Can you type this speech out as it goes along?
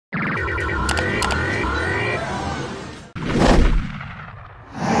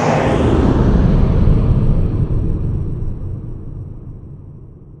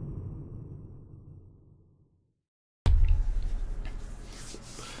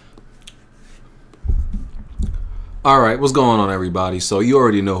Alright, what's going on, everybody? So you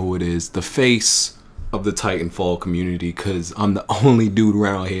already know who it is, the face of the Titanfall community, because I'm the only dude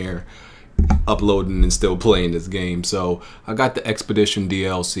around here uploading and still playing this game. So I got the Expedition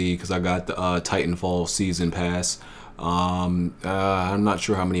DLC because I got the Titanfall Season Pass. I'm not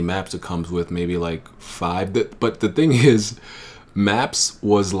sure how many maps it comes with, maybe like 5. But the thing is, maps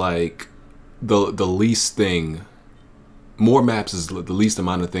was like the least thing. More maps is the least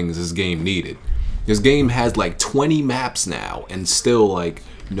amount of things this game needed. This game has like 20 maps now and still like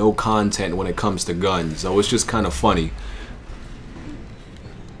no content when it comes to guns. So it's just kind of funny.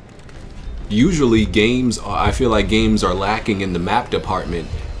 Usually I feel like games are lacking in the map department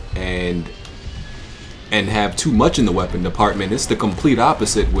and have too much in the weapon department. It's the complete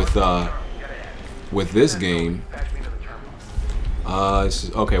opposite with this game.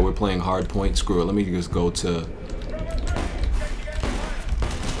 Okay, we're playing Hardpoint. Screw it. Let me just go to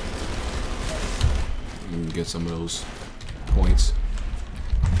get some of those points.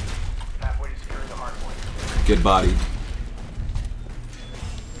 Get bodied.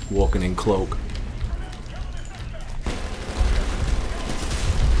 Walking in cloak.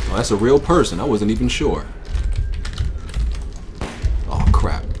 Oh, that's a real person. I wasn't even sure. Oh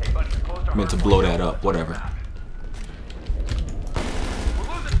crap. I meant to blow that up. Whatever.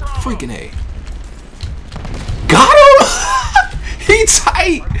 Freaking A. Got him! He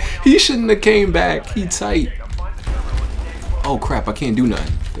tight! He shouldn't have came back. He tight. Oh crap, I can't do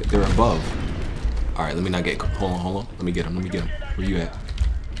nothing. They're above. Alright, let me not get... Hold on. Let me get him. Where you at?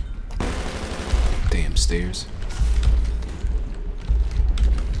 Damn stairs.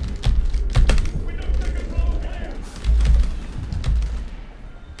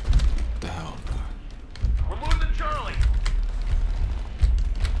 What the hell? We're losing Charlie.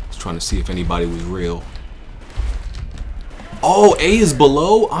 I was trying to see if anybody was real. Oh, A is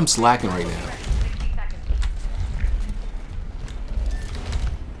below? I'm slacking right now.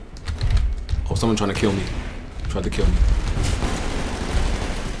 Oh, someone trying to kill me. Tried to kill me.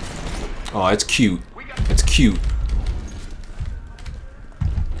 Oh, it's cute. It's cute.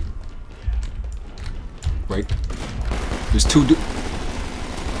 Right? There's two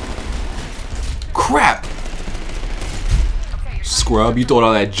crap! Scrub, you thought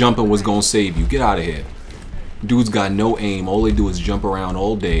all that jumping was gonna save you. Get out of here. Dudes got no aim. All they do is jump around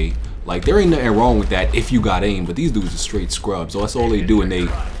all day. Like, there ain't nothing wrong with that if you got aim, but these dudes are straight scrubs. So that's all they do, and they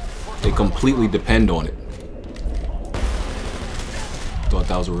completely depend on it. Thought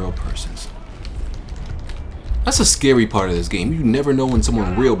that was a real person. That's a scary part of this game. You never know when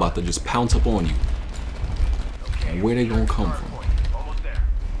someone real about to just pounce up on you. And where they gonna come from.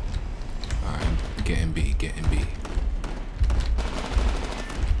 Alright, getting B.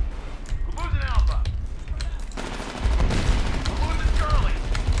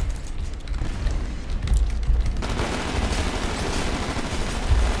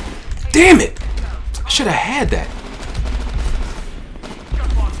 Damn it! I should have had that.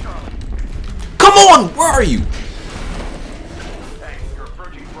 Come on! Where are you?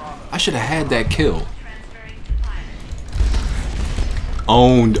 I should have had that kill.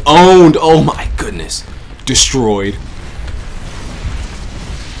 Owned. Oh my goodness. Destroyed.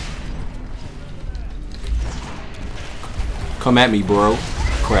 Come at me, bro.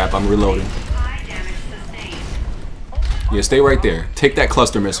 Crap, I'm reloading. Yeah, stay right there. Take that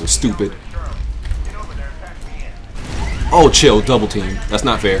cluster missile, stupid. Oh, chill. Double team. That's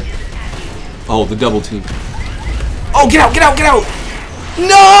not fair. Oh, the double team. Oh, get out!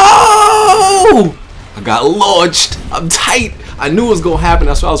 No! I got launched. I'm tight. I knew it was gonna happen.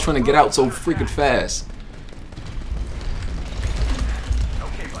 That's why I was trying to get out so freaking fast.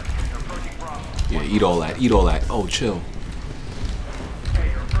 Yeah, eat all that. Oh, chill.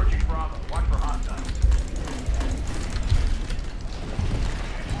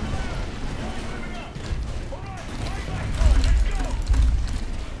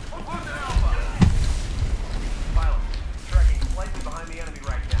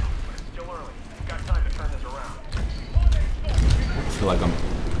 Like I'm...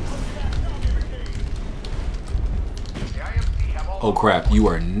 Oh crap, you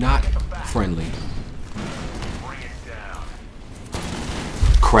are not friendly.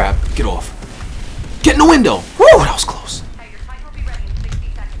 Crap, get off. Get in the window! Woo, that was close.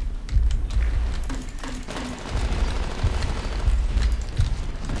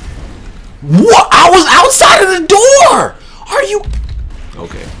 What? I was outside of the door! Are you...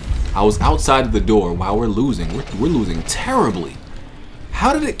 Okay. I was outside of the door while we're losing. We're losing terribly.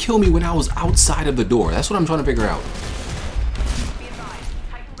 How did it kill me when I was outside of the door? That's what I'm trying to figure out.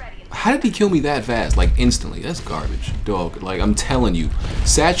 How did he kill me that fast? Like instantly. That's garbage, dog. Like I'm telling you,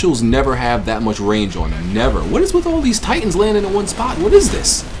 satchels never have that much range on them. Never. What is with all these Titans landing in one spot? What is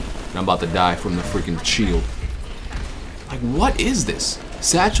this? And I'm about to die from the freaking shield. Like what is this?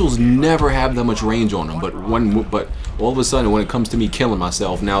 Satchels never have that much range on them, but all of a sudden when it comes to me killing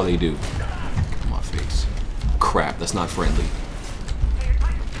myself, now they do. Get my face. Crap, that's not friendly.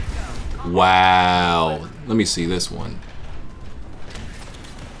 Wow. Let me see this one.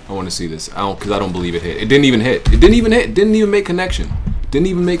 I want to see this. Because I don't believe it hit. It didn't even hit. It didn't even hit. It didn't even make connection. Didn't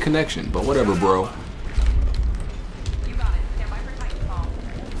even make connection. But whatever, bro.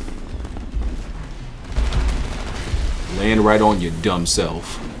 Land right on your dumb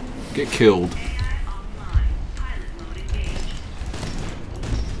self. Get killed.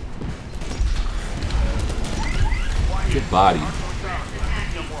 Get bodied.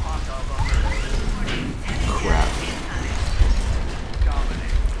 Crap.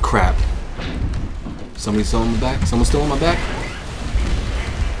 Crap. Somebody still on my back? Someone still on my back?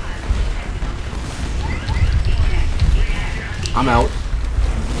 I'm out.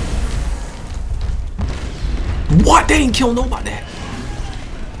 What? They didn't kill nobody.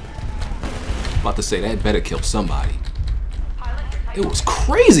 About to say that better kill somebody. It was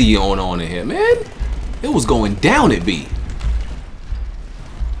crazy going on in here, man. It was going down at B.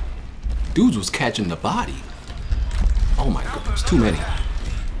 Dudes was catching the body. Oh my goodness, too many.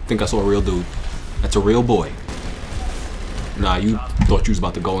 I think I saw a real dude. That's a real boy. Nah, you thought you was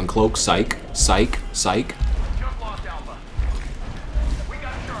about to go in cloak. Psych, psych, psych.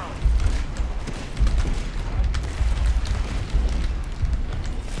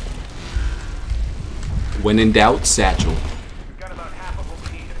 When in doubt, satchel.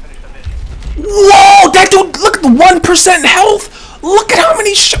 Whoa! That dude, look at the 1% health. Look at how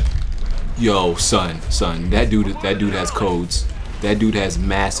many Yo, son, that dude has codes. That dude has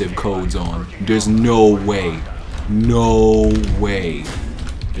massive codes on. There's no way. No way.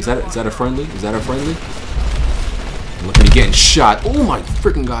 Is that a friendly? Is that a friendly? Look at me getting shot. Oh my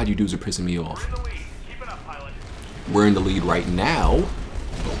freaking god, you dudes are pissing me off. We're in the lead right now.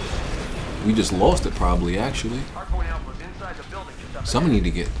 We just lost it probably, actually. Someone need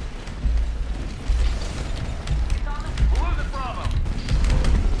to get...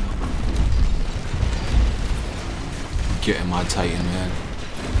 Getting my Titan, man.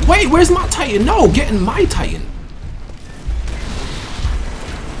 Wait, where's my Titan? No, getting my Titan.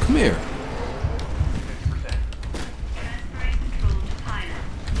 Come here.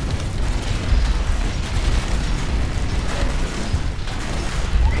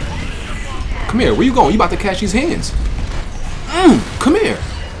 Come here, where you going? You about to catch these hands. Come here.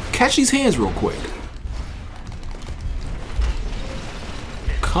 Catch these hands real quick.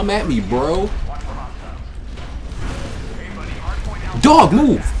 Come at me, bro. Dog,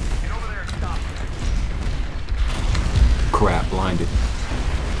 move! Crap, blinded.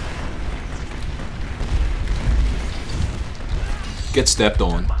 Get stepped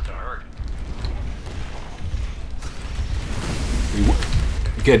on.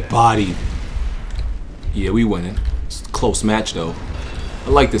 Get bodied. Yeah, we winning. It's a close match, though. I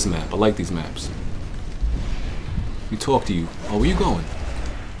like this map. I like these maps. We talk to you. Oh, where you going?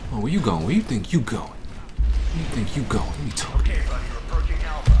 Oh, where you going? Where you think you going? Where you think you going? Let me talk to you.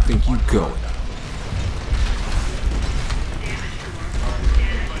 Think you going?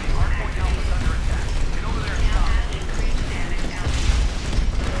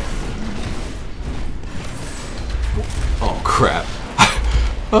 Oh crap!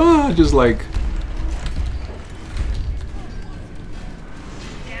 Just like.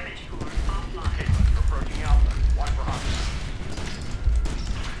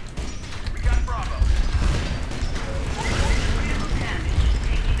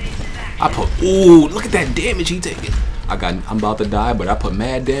 I put, ooh, look at that damage he taking. I'm about to die, but I put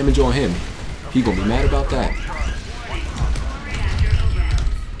mad damage on him. He gonna be mad about that.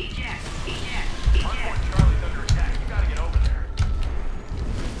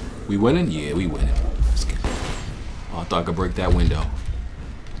 We winning? Yeah, we winning. Oh, I thought I could break that window.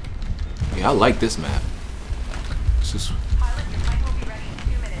 Yeah, I like this map. It's just...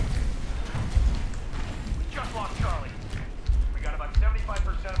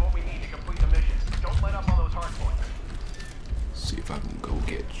 See if I can go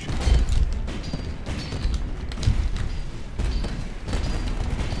get you.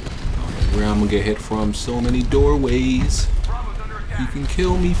 Where I'm gonna get hit from so many doorways. You can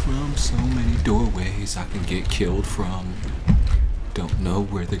kill me from so many doorways. I can get killed from. Don't know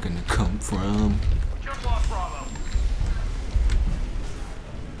where they're gonna come from.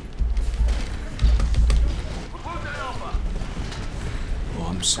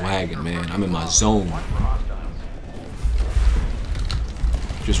 Oh, I'm swagging, man. I'm in my zone.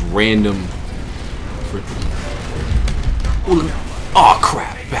 Just random. Oh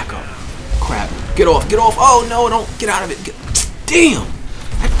crap! Back up. Crap. Get off. Get off. Oh no! Don't get out of it. Damn!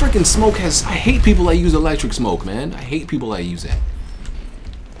 That freaking smoke has. I hate people that use electric smoke, man. I hate people that use that.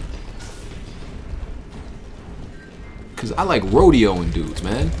 Cause I like rodeoing dudes,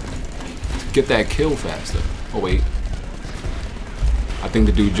 man. Get that kill faster. Oh wait. I think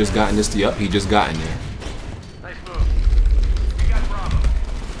the dude just got in this. Yup, he just got in there. Nice move. You got Bravo.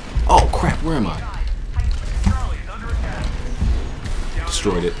 Oh crap! Where am I? Charlie is under attack.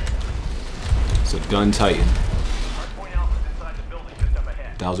 Destroyed it. It's a done Titan. Hardpoint Alpha's inside the building just up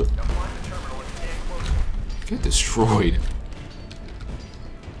ahead. That was a. Now find the terminal and stand closer. Get destroyed.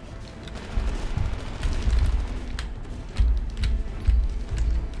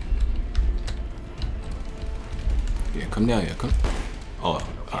 Yeah, come down here. Come. Oh,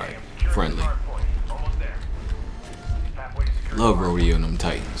 alright. Friendly. Hardpoint. Almost there. Halfway to secure Love the hardpoint. rodeo and them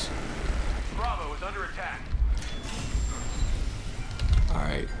Titans. Bravo is under attack.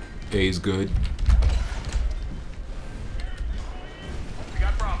 Alright. A's good. We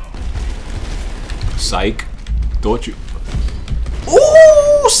got Bravo. Psych. Thought you.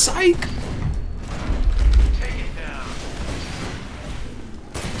 Ooh, psych. Take it down.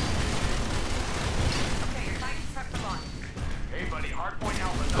 Okay, your Titan's prepped for launch. Hey buddy, Hardpoint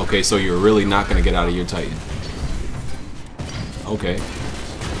Alpha's under Okay, so you're really not gonna get out of your Titan. Okay.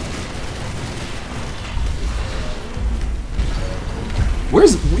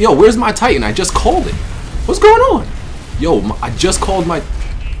 Where's my Titan? I just called it. What's going on? Yo, I just called my.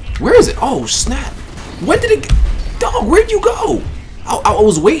 Where is it? Oh snap! When did it? Dog, where'd you go? I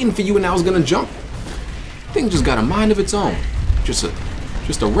was waiting for you and I was gonna jump. Thing just got a mind of its own. Just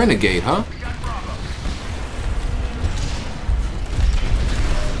a renegade, huh? We got Bravo.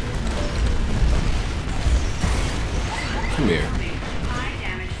 Come here. High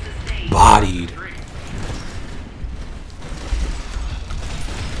damage sustained. Bodied.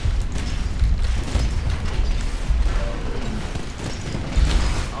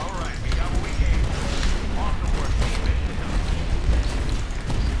 Alright, we got what we came for. Awesome work, team. Mission done.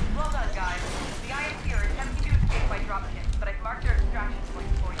 Well done, guys. The ISP are attempting to escape by dropships, but I've marked their extraction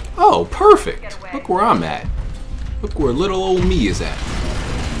points for you. Oh, perfect. Look where I'm at. Look where little old me is at.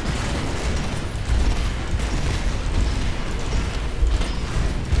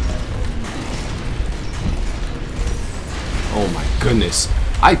 Oh my goodness.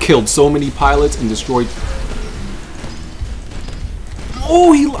 I killed so many pilots and destroyed.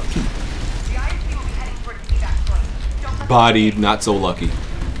 Oh, he lucky. The ISP will be heading towards the evac point. Don't let Bodied, not so lucky.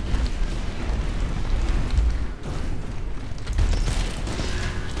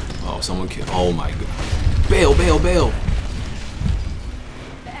 Oh, someone killed. Oh my god. Bail, bail, bail.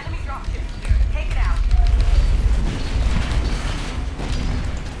 the enemy dropship is here. Take it out.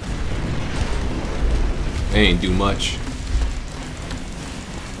 They ain't do much.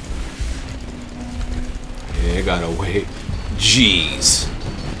 Yeah, I got away. Jeez.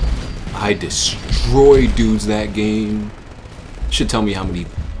 I destroyed dudes that game. Should tell me how many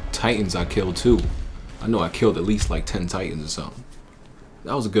Titans I killed too. I know I killed at least like 10 Titans or something.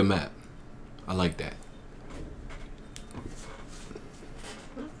 That was a good map. I like that.